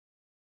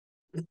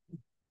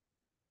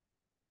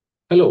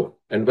Hello,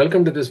 and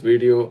welcome to this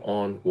video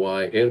on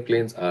why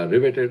airplanes are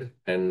riveted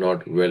and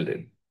not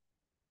welded.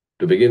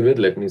 To begin with,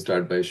 let me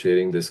start by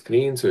sharing the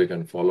screen so you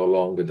can follow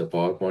along with the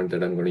PowerPoint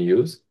that I'm going to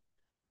use.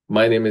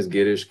 My name is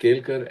Girish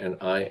Kelkar, and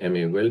I am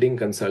a welding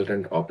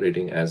consultant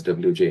operating as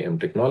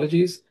WJM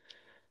Technologies.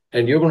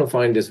 And you're going to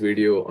find this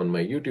video on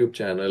my YouTube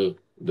channel,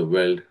 The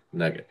Weld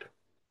Nugget.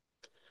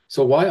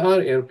 So why are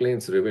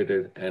airplanes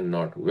riveted and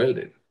not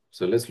welded?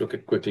 So let's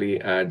look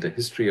quickly at the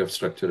history of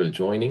structural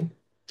joining.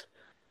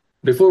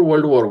 Before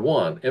World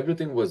War I,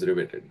 everything was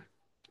riveted.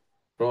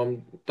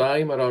 From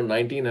time around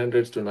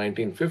 1900s to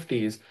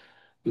 1950s,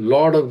 a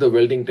lot of the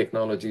welding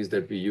technologies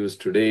that we use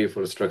today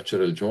for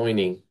structural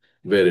joining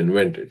were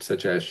invented,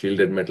 such as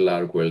shielded metal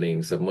arc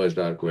welding, submerged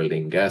arc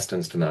welding, gas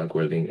tungsten arc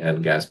welding,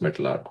 and gas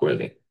metal arc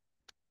welding.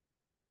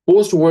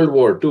 Post World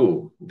War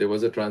II, there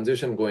was a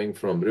transition going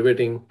from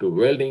riveting to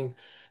welding,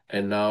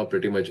 and now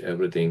pretty much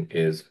everything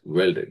is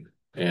welded.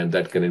 And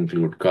that can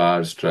include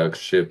cars, trucks,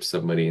 ships,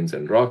 submarines,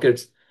 and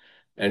rockets.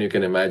 And you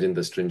can imagine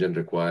the stringent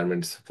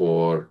requirements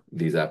for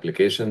these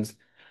applications.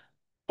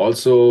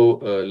 Also,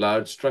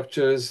 large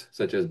structures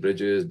such as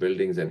bridges,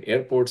 buildings, and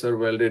airports are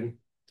welded.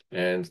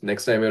 And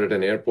next time you're at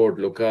an airport,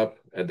 look up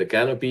at the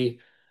canopy,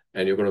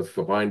 and you're going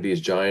to find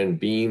these giant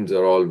beams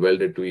are all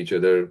welded to each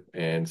other.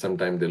 And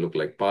sometimes they look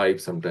like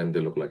pipes, sometimes they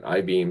look like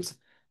I-beams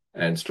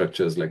and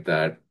structures like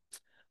that.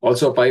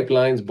 Also,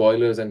 pipelines,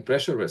 boilers, and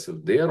pressure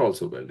vessels, they are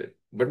also welded,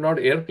 but not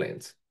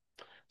airplanes.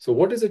 So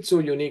what is it so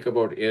unique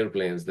about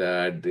airplanes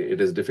that it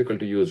is difficult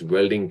to use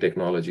welding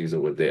technologies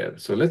over there?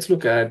 So let's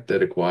look at the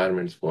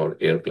requirements for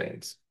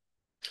airplanes.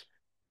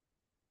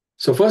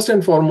 So first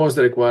and foremost,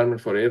 the requirement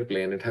for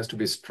airplane, it has to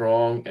be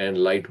strong and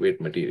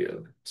lightweight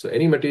material. So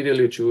any material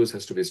you choose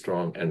has to be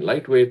strong and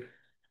lightweight.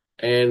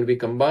 And we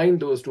combine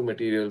those two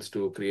materials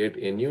to create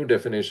a new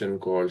definition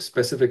called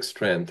specific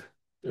strength,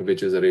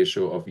 which is a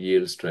ratio of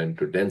yield strength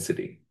to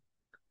density.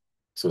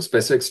 So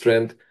specific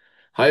strength,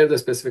 higher the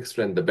specific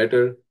strength, the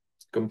better.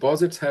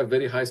 Composites have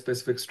very high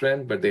specific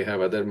strength, but they have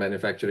other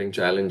manufacturing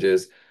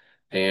challenges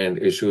and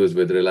issues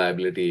with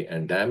reliability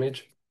and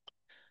damage.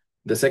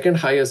 The second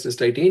highest is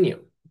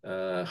titanium.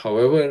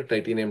 However,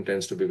 titanium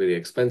tends to be very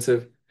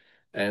expensive.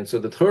 And so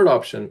the third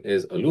option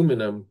is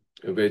aluminum,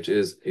 which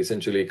is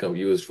essentially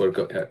used for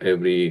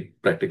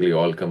practically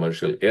all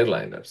commercial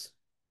airliners.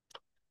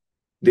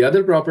 The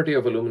other property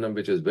of aluminum,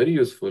 which is very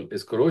useful,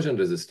 is corrosion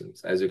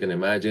resistance. As you can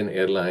imagine,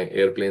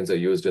 airplanes are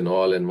used in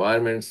all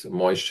environments,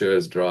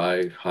 moistures,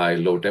 dry, high,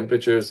 low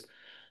temperatures,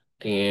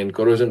 and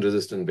corrosion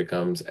resistance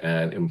becomes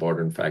an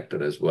important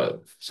factor as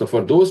well. So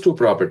for those two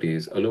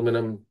properties,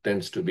 aluminum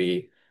tends to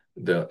be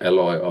the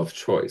alloy of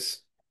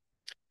choice.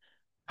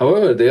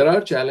 However, there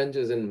are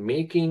challenges in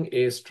making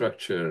a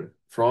structure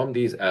from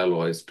these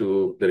alloys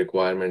to the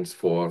requirements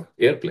for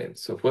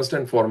airplanes. So first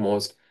and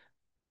foremost,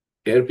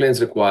 airplanes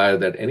require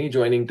that any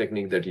joining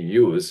technique that you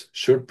use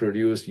should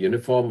produce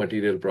uniform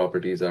material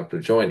properties after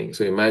joining.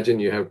 So imagine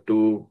you have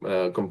two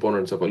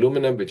components of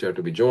aluminum which have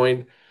to be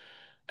joined,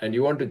 and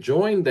you want to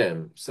join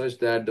them such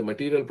that the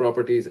material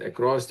properties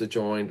across the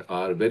joint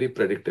are very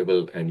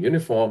predictable and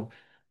uniform.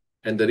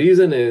 And the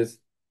reason is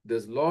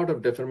there's a lot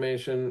of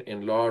deformation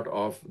and a lot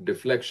of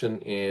deflection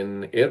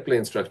in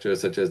airplane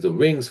structures, such as the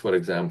wings, for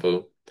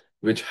example,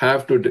 which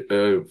have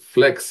to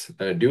flex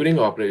during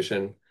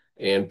operation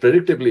and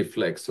predictably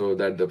flex so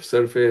that the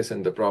surface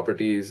and the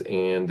properties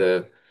and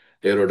the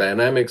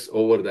aerodynamics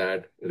over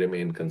that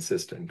remain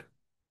consistent.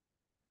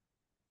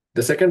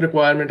 The second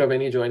requirement of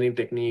any joining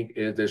technique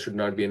is there should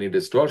not be any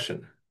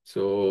distortion.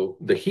 So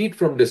the heat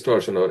from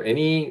distortion or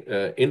any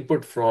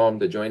input from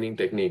the joining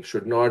technique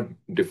should not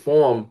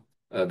deform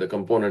the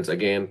components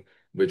again,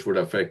 which would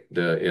affect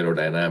the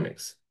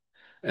aerodynamics.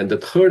 And the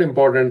third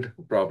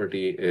important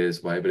property is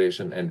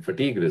vibration and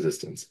fatigue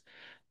resistance.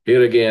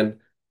 Here again,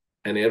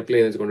 an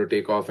airplane is going to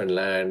take off and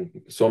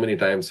land so many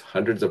times,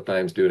 hundreds of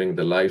times during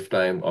the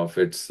lifetime of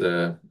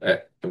during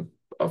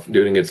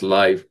its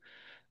life,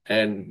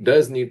 and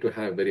does need to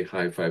have very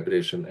high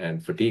vibration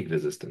and fatigue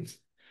resistance.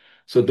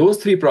 So those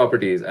three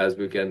properties, as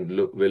we'll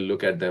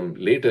look at them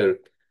later,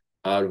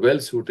 are well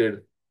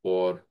suited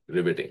for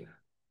riveting.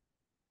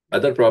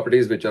 Other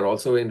properties which are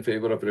also in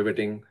favor of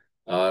riveting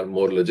are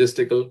more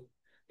logistical,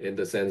 in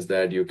the sense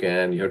that you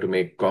have to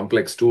make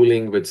complex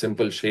tooling with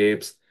simple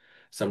shapes.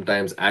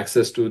 Sometimes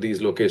access to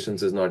these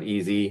locations is not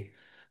easy.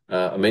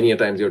 Many a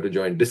times you have to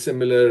join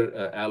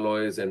dissimilar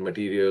alloys and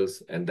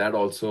materials, and that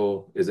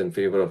also is in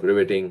favor of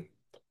riveting.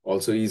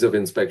 Also ease of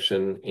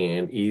inspection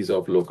and ease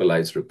of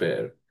localized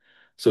repair.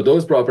 So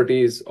those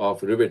properties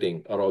of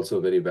riveting are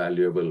also very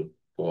valuable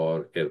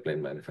for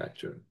airplane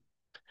manufacture.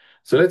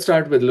 So let's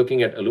start with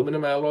looking at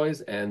aluminum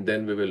alloys, and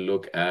then we will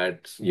look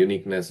at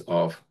uniqueness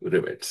of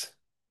rivets.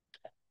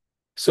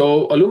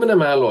 So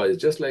aluminum alloys,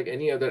 just like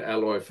any other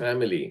alloy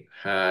family,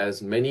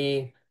 has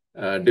many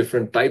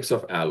different types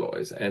of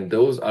alloys, and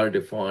those are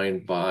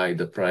defined by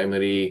the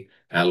primary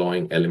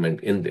alloying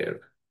element in there.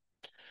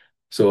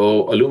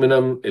 So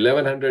aluminum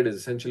 1100 is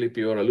essentially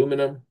pure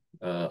aluminum.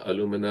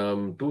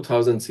 Aluminum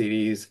 2000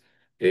 series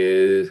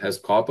has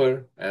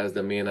copper as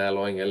the main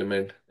alloying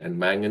element, and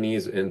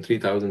manganese in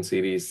 3000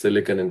 series,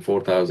 silicon in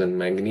 4000,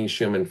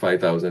 magnesium in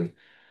 5000,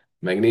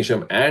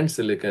 magnesium and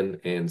silicon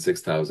in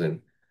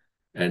 6000,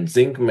 and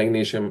zinc,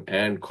 magnesium,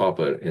 and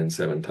copper in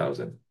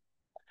 7000.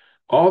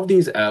 Of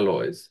these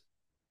alloys,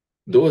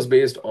 those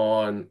based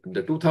on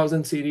the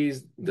 2000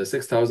 series, the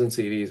 6000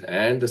 series,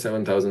 and the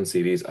 7000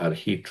 series are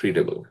heat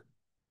treatable.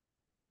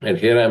 And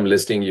here I'm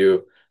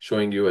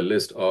showing you a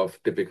list of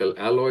typical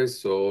alloys.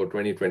 So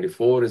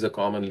 2024 is a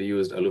commonly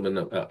used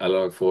aluminum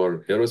alloy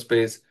for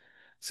aerospace,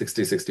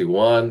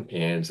 6061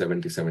 and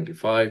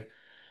 7075.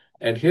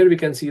 And here we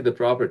can see the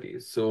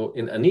properties. So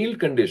in annealed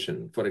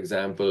condition, for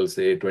example,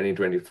 say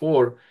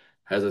 2024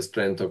 has a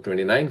strength of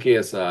 29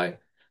 KSI,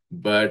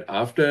 but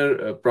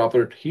after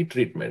proper heat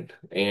treatment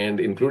and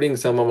including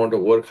some amount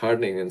of work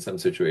hardening in some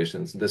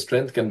situations, the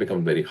strength can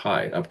become very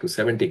high, up to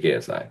 70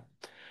 KSI.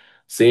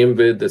 Same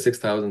with the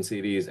 6000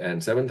 series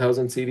and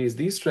 7000 series.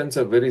 These strengths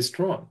are very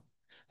strong,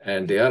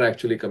 and they are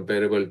actually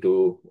comparable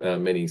to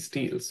many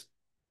steels.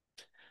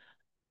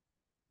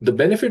 The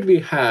benefit we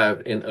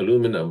have in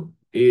aluminum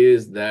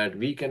is that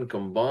we can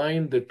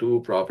combine the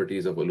two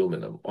properties of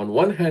aluminum. On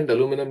one hand,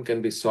 aluminum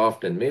can be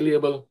soft and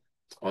malleable.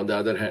 On the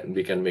other hand,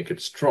 we can make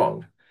it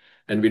strong.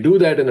 And we do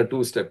that in a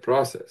two-step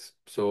process.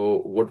 So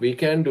what we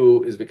can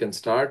do is we can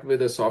start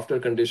with a softer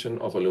condition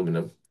of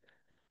aluminum.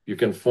 You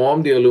can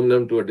form the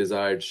aluminum to a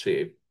desired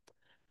shape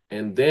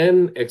and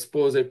then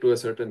expose it to a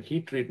certain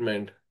heat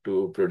treatment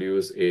to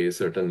produce a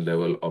certain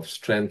level of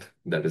strength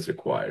that is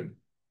required.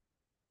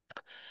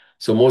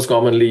 So most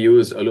commonly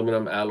used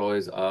aluminum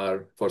alloys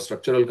are for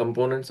structural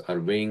components, are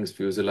wings,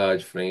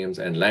 fuselage, frames,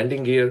 and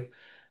landing gear.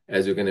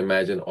 As you can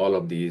imagine, all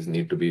of these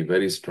need to be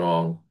very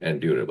strong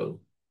and durable.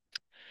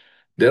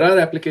 There are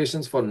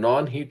applications for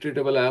non-heat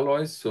treatable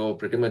alloys. So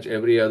pretty much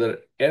every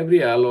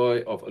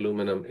alloy of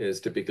aluminum is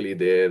typically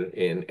there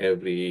in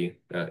every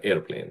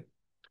airplane.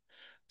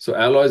 So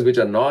alloys which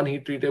are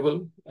non-heat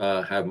treatable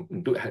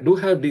do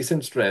have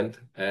decent strength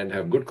and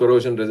have good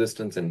corrosion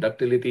resistance and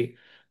ductility,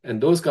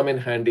 and those come in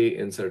handy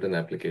in certain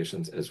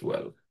applications as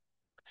well.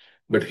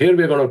 But here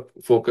we're going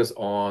to focus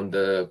on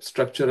the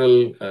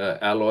structural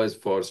alloys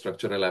for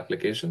structural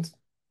applications.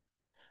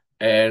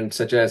 And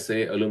such as,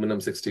 say,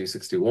 aluminum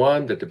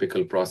 6061, the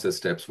typical process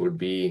steps would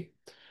be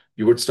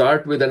you would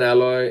start with an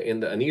alloy in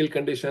the annealed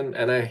condition.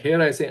 And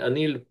here I say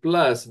annealed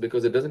plus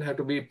because it doesn't have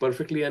to be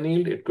perfectly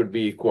annealed. It could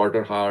be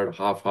quarter hard,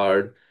 half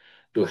hard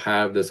to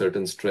have the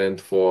certain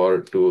strength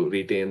to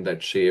retain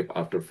that shape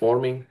after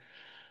forming.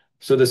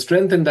 So the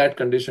strength in that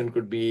condition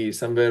could be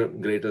somewhere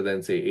greater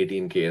than, say,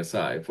 18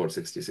 KSI for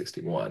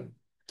 6061.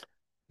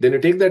 Then you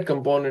take that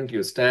component,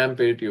 you stamp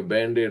it, you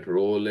bend it,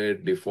 roll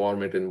it,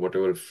 deform it in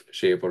whatever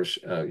shape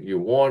you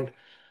want.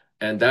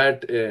 And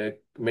that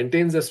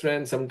maintains the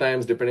strength.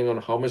 Sometimes, depending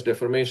on how much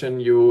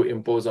deformation you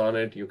impose on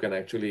it, you can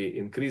actually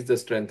increase the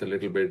strength a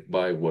little bit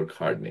by work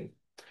hardening.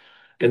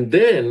 And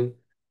then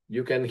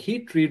you can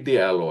heat treat the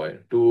alloy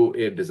to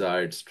a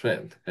desired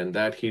strength. And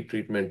that heat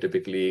treatment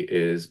typically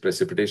is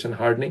precipitation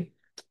hardening.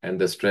 And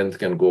the strength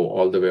can go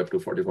all the way up to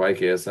 45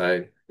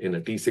 KSI in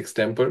a T6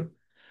 temper.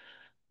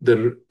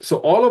 So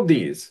all of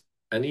these,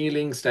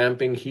 annealing,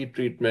 stamping, heat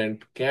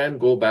treatment, can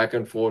go back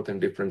and forth in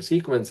different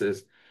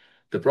sequences.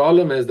 The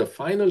problem is the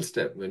final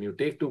step, when you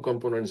take two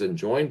components and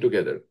join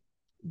together,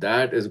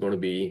 that is going to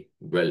be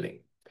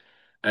welding.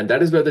 And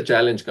that is where the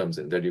challenge comes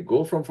in, that you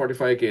go from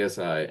 45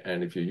 KSI,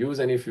 and if you use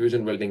any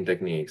fusion welding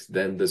techniques,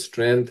 then the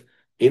strength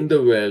in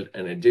the weld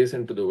and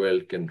adjacent to the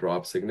weld can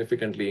drop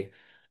significantly.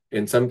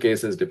 In some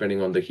cases,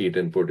 depending on the heat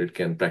input, it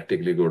can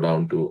practically go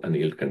down to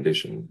annealed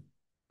condition.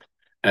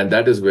 And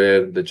that is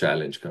where the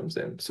challenge comes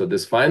in. So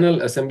this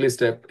final assembly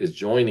step is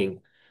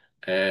joining,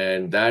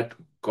 and that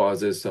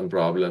causes some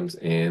problems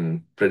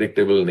in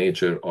predictable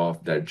nature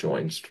of that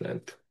joint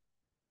strength.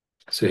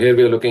 So here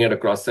we are looking at a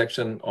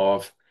cross-section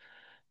of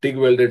TIG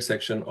welded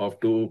section of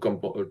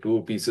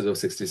two pieces of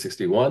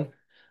 6061.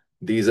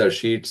 These are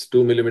sheets,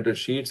 2 mm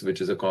sheets,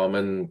 which is a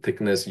common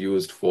thickness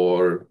used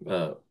for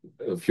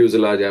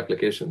fuselage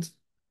applications.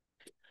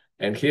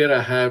 And here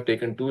I have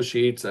taken two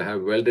sheets, I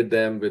have welded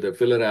them with a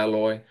filler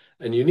alloy,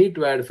 and you need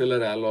to add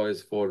filler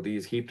alloys for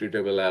these heat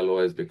treatable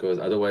alloys because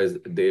otherwise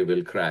they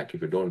will crack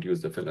if you don't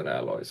use the filler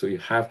alloy. So you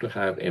have to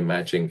have a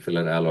matching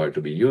filler alloy to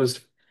be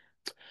used.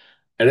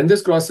 And in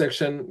this cross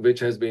section,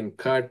 which has been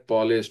cut,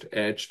 polished,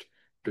 etched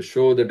to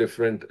show the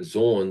different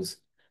zones,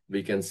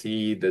 we can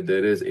see that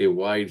there is a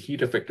wide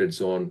heat affected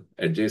zone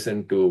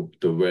adjacent to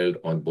the weld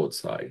on both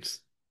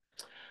sides.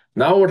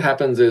 Now what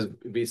happens is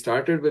we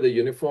started with the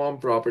uniform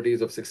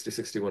properties of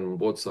 6061 on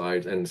both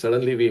sides, and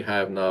suddenly we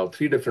have now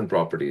three different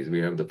properties.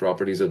 We have the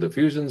properties of the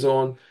fusion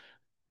zone,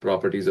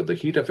 properties of the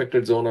heat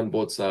affected zone on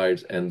both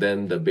sides, and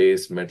then the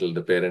base metal,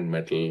 the parent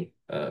metal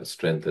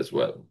strength as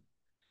well.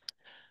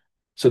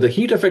 So the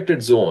heat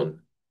affected zone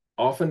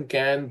often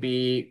can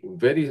be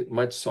very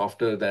much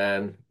softer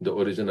than the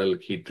original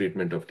heat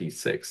treatment of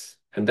T6.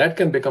 And that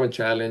can become a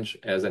challenge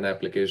as an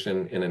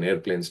application in an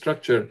airplane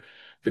structure.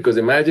 Because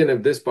imagine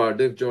if this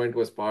joint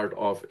was part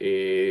of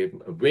a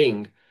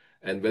wing,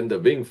 And when the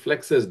wing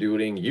flexes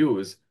during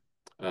use,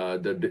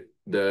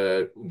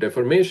 the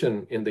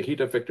deformation in the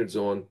heat affected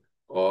zone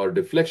or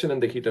deflection in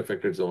the heat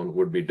affected zone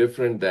would be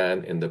different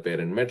than in the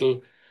parent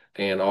metal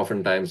and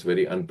oftentimes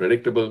very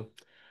unpredictable.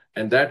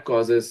 And that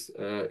causes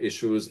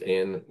issues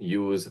in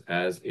use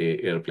as a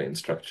airplane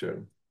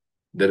structure.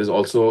 There is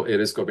also a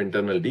risk of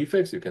internal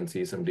defects. You can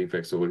see some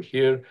defects over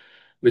here,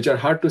 which are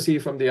hard to see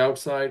from the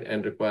outside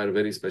and require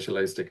very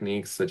specialized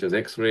techniques such as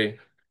X-ray,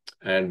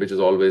 and which is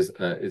always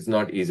is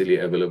not easily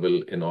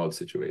available in all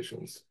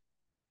situations.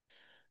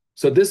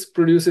 So this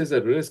produces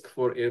a risk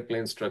for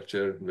airplane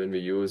structure when we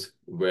use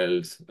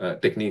welds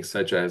techniques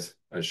such as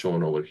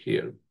shown over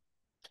here.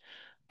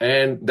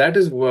 And that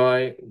is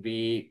why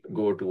we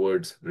go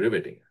towards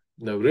riveting.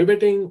 Now,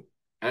 riveting,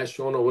 as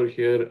shown over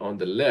here on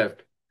the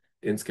left,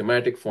 in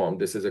schematic form,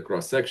 this is a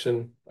cross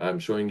section. I'm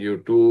showing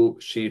you two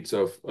sheets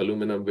of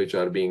aluminum which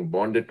are being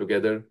bonded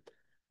together.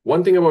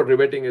 One thing about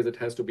riveting is it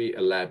has to be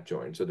a lap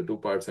joint. So the two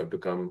parts have to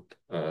come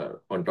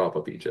on top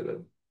of each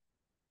other.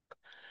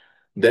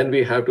 Then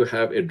we have to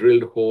have a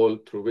drilled hole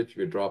through which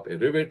we drop a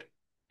rivet.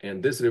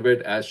 And this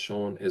rivet, as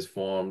shown, is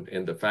formed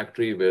in the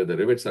factory where the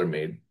rivets are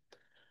made.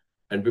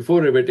 And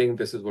before riveting,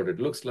 this is what it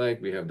looks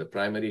like. We have the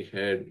primary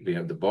head, we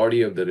have the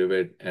body of the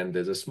rivet, and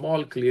there's a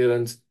small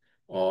clearance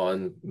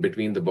on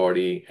between the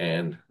body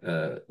and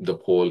the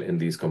hole in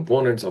these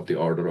components of the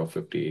order of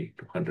 50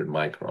 to 100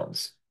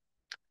 microns.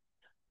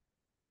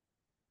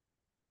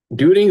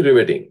 During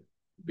riveting,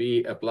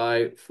 we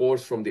apply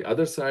force from the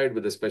other side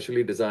with a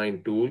specially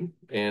designed tool.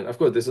 And of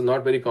course, this is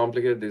not very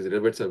complicated. These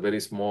rivets are very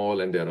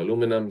small and they're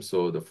aluminum,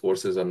 so the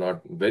forces are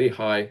not very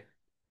high.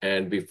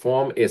 And we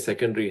form a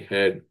secondary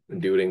head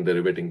during the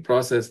riveting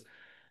process.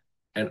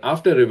 And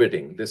after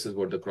riveting, this is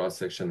what the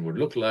cross-section would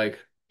look like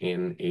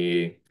in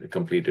a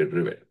completed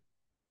rivet.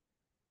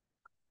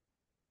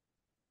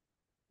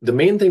 The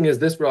main thing is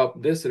this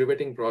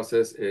riveting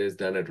process is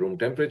done at room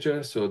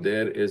temperature, so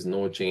there is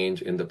no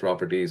change in the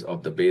properties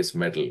of the base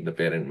metal, the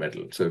parent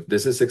metal. So if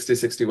this is 60,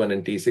 61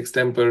 and T6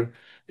 temper,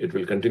 it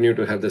will continue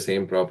to have the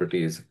same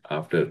properties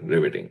after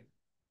riveting.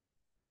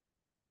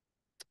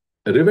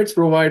 Rivets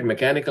provide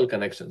mechanical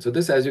connection. So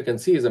this, as you can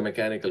see, is a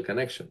mechanical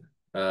connection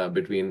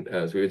between,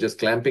 so we're just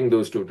clamping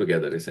those two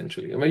together,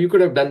 essentially. I mean, you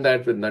could have done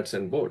that with nuts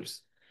and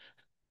bolts.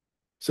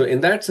 So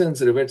in that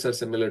sense, rivets are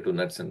similar to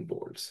nuts and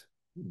bolts,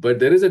 but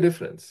there is a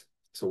difference.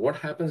 So what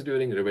happens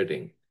during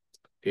riveting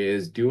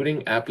is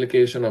during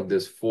application of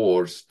this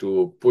force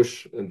to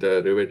push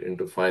the rivet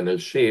into final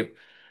shape,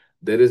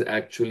 there is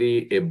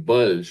actually a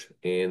bulge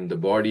in the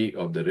body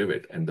of the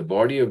rivet, and the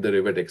body of the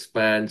rivet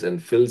expands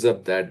and fills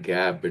up that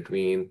gap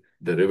between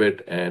the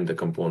rivet and the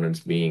components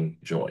being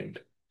joined.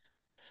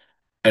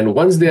 And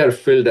once they are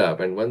filled up,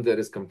 and once there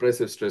is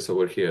compressive stress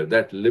over here,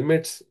 that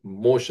limits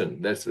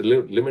motion,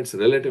 limits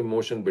relative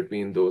motion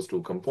between those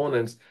two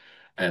components,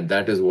 and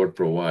that is what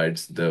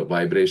provides the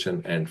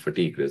vibration and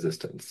fatigue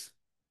resistance.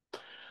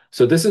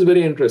 So this is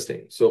very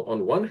interesting. So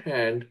on one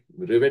hand,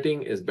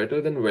 riveting is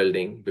better than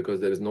welding because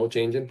there is no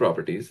change in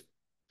properties.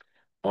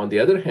 On the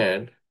other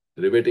hand,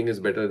 riveting is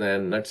better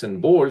than nuts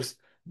and bolts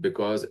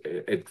because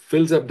it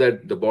fills up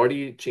that the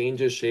body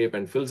changes shape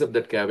and fills up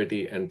that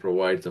cavity and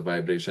provides the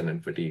vibration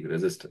and fatigue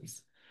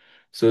resistance.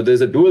 So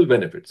there's a dual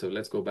benefit. So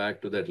let's go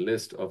back to that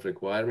list of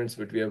requirements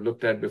which we have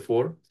looked at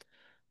before.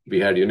 We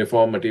had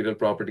uniform material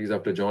properties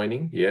after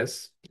joining.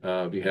 Yes.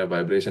 We have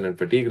vibration and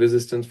fatigue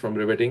resistance from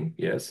riveting.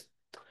 Yes.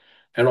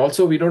 And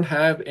also, we don't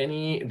have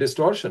any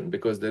distortion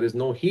because there is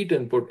no heat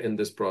input in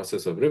this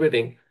process of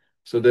riveting.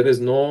 So there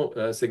is no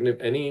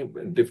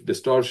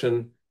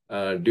distortion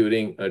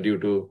due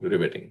to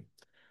riveting.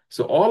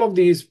 So all of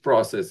these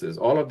processes,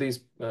 all of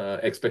these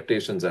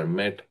expectations are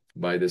met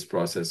by this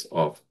process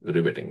of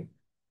riveting.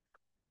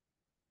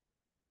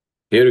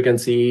 Here you can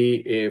see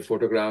a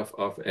photograph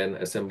of an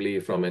assembly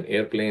from an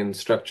airplane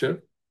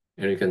structure.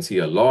 And you can see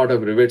a lot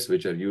of rivets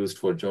which are used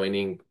for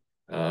joining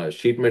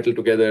sheet metal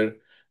together,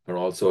 and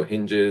also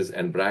hinges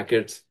and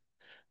brackets.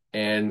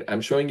 And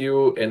I'm showing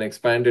you an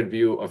expanded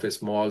view of a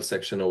small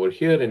section over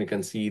here, and you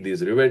can see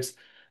these rivets,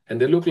 and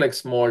they look like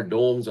small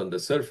domes on the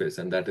surface,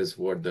 and that is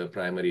what the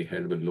primary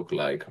head will look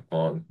like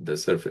on the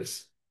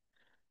surface.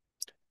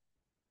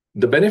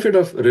 The benefit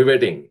of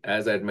riveting,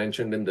 as I had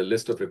mentioned in the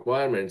list of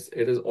requirements,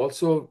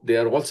 they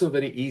are also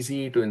very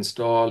easy to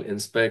install,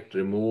 inspect,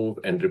 remove,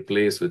 and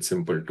replace with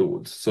simple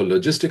tools. So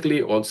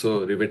logistically,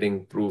 also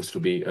riveting proves to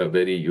be a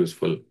very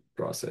useful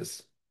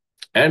process.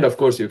 And of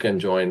course, you can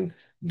join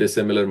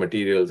dissimilar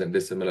materials and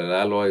dissimilar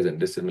alloys and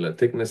dissimilar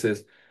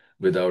thicknesses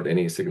without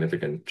any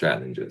significant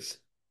challenges.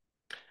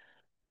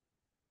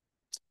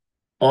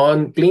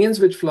 On planes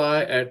which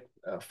fly at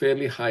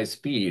fairly high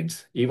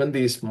speeds, even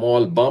these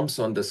small bumps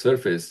on the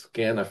surface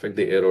can affect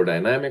the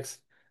aerodynamics.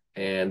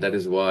 And that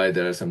is why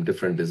there are some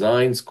different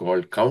designs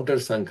called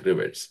countersunk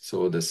rivets.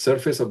 So the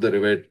surface of the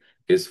rivet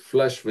is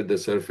flush with the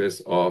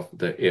surface of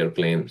the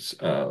airplane's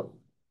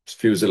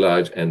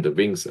fuselage and the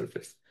wing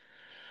surface.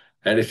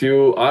 And if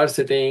you are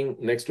sitting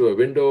next to a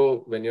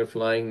window when you're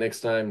flying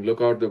next time,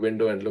 look out the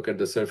window and look at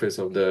the surface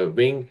of the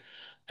wing.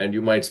 And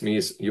you might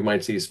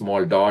see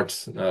small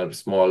dots,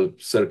 small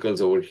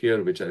circles over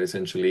here, which are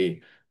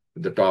essentially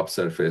the top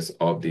surface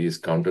of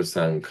these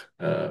countersunk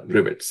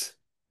rivets.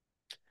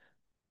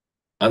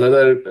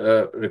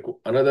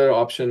 Another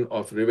option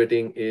of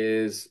riveting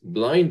is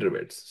blind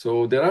rivets.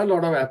 So there are a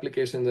lot of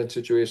applications and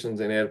situations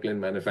in airplane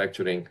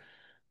manufacturing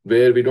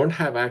where we don't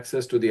have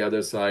access to the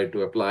other side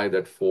to apply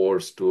that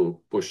force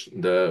to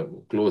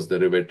close the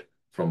rivet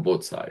from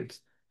both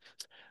sides.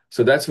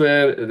 So that's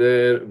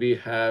where we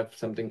have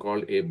something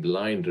called a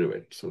blind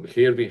rivet. So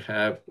here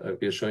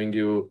we're showing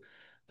you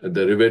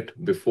the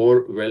rivet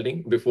before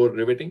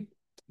riveting.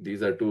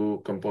 These are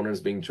two components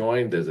being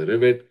joined. There's a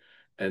rivet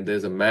and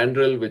there's a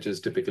mandrel, which is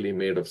typically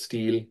made of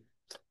steel.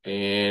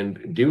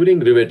 And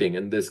during riveting,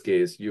 in this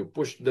case, you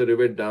push the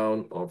rivet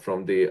down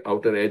from the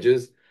outer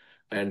edges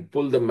and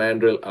pull the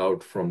mandrel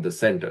out from the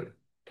center.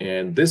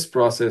 And this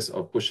process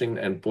of pushing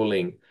and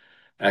pulling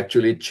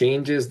actually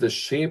changes the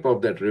shape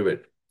of that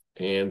rivet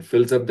and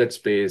fills up that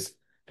space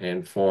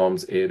and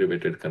forms a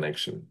riveted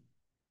connection.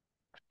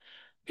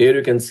 Here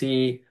you can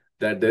see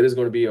that there is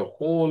going to be a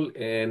hole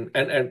and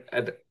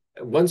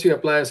once you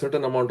apply a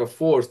certain amount of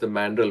force, the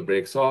mandrel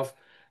breaks off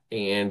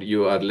and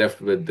you are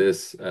left with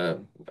this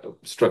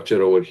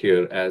structure over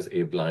here as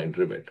a blind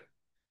rivet.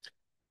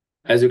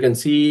 As you can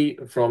see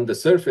from the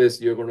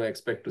surface, you're going to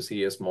expect to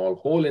see a small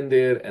hole in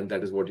there, and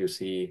that is what you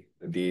see,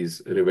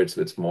 these rivets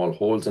with small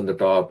holes on the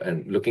top.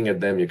 And looking at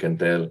them, you can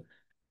tell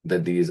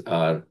that these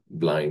are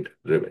blind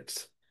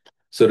rivets.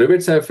 So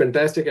rivets have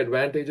fantastic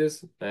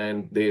advantages,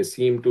 and they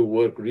seem to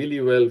work really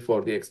well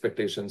for the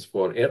expectations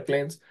for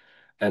airplanes.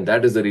 And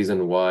that is the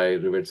reason why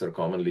rivets are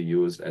commonly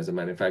used as a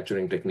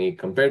manufacturing technique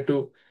compared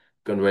to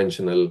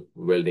conventional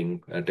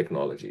welding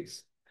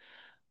technologies.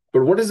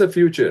 But what is the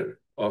future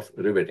of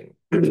riveting?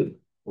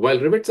 While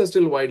rivets are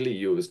still widely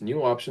used,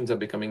 new options are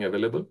becoming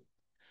available.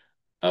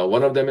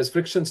 One of them is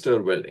friction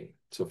stir welding.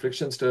 So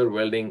friction stir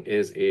welding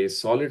is a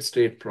solid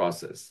state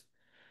process.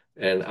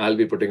 And I'll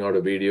be putting out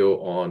a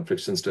video on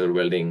friction stir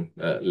welding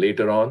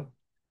later on.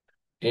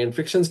 And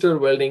friction stir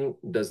welding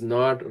does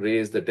not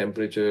raise the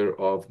temperature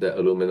of the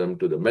aluminum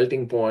to the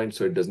melting point,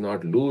 so it does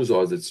not lose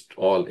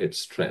all its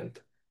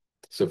strength.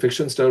 So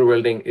friction stir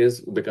welding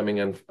is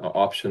becoming an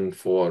option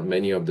for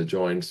many of the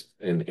joints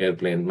in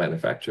airplane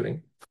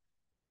manufacturing.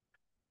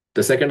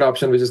 The second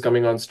option, which is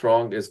coming on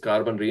strong, is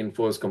carbon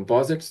reinforced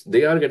composites.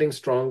 They are getting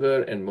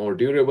stronger and more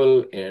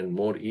durable and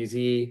more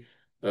easy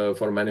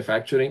for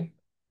manufacturing.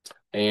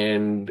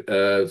 And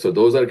so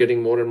those are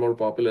getting more and more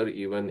popular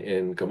even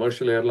in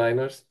commercial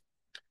airliners.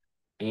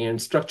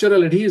 And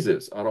structural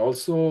adhesives are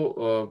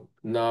also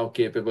now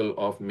capable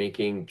of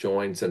making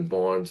joints and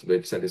bonds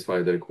which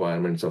satisfy the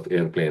requirements of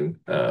airplane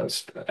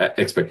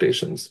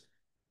expectations.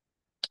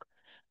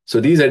 So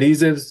these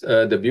adhesives,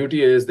 the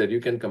beauty is that you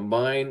can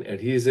combine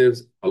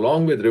adhesives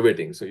along with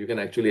riveting. So you can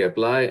actually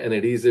apply an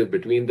adhesive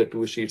between the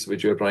two sheets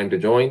which you're trying to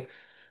join.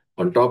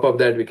 On top of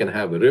that, we can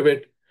have a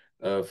rivet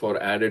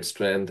for added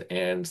strength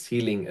and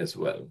sealing as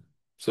well.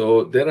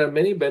 So there are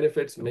many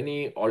benefits,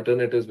 many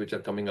alternatives which are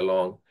coming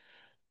along,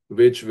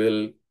 which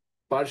will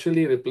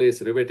partially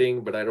replace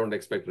riveting, but I don't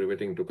expect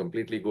riveting to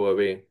completely go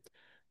away.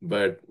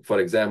 But for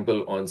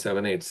example, on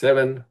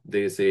 787,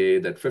 they say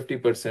that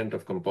 50%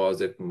 of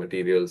composite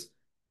materials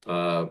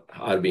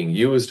are being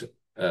used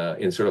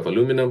instead of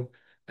aluminum,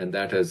 and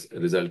that has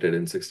resulted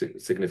in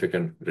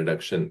significant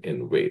reduction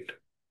in weight.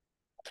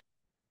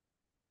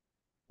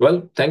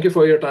 Well, thank you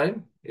for your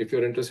time. If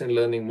you're interested in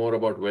learning more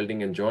about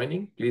welding and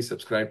joining, please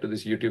subscribe to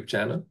this YouTube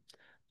channel.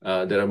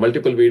 There are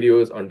multiple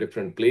videos on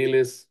different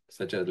playlists,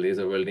 such as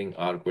laser welding,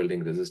 arc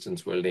welding,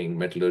 resistance welding,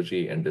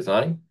 metallurgy, and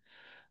design.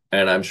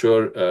 And I'm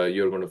sure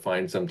you're going to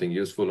find something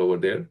useful over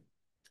there.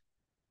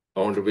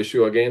 I want to wish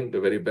you again the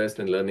very best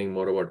in learning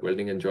more about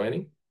welding and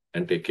joining,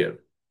 and take care.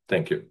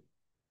 Thank you.